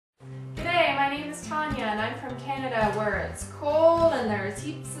name is Tanya and I'm from Canada where it's cold and there's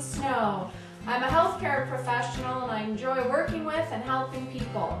heaps of snow. I'm a healthcare professional and I enjoy working with and helping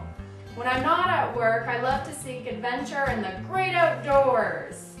people. When I'm not at work, I love to seek adventure in the great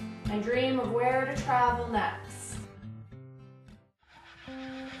outdoors. I dream of where to travel next.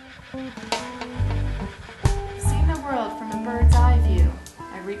 I've seen the world from a bird's eye view.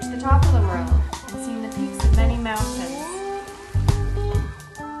 I've reached the top of the world and seen the peaks of many mountains.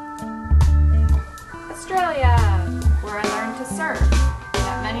 Australia, where I learned to surf and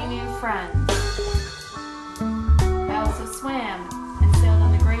met many new friends. I also swam and sailed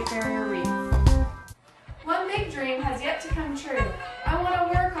on the Great Barrier Reef. One big dream has yet to come true. I want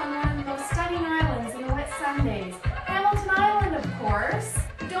to work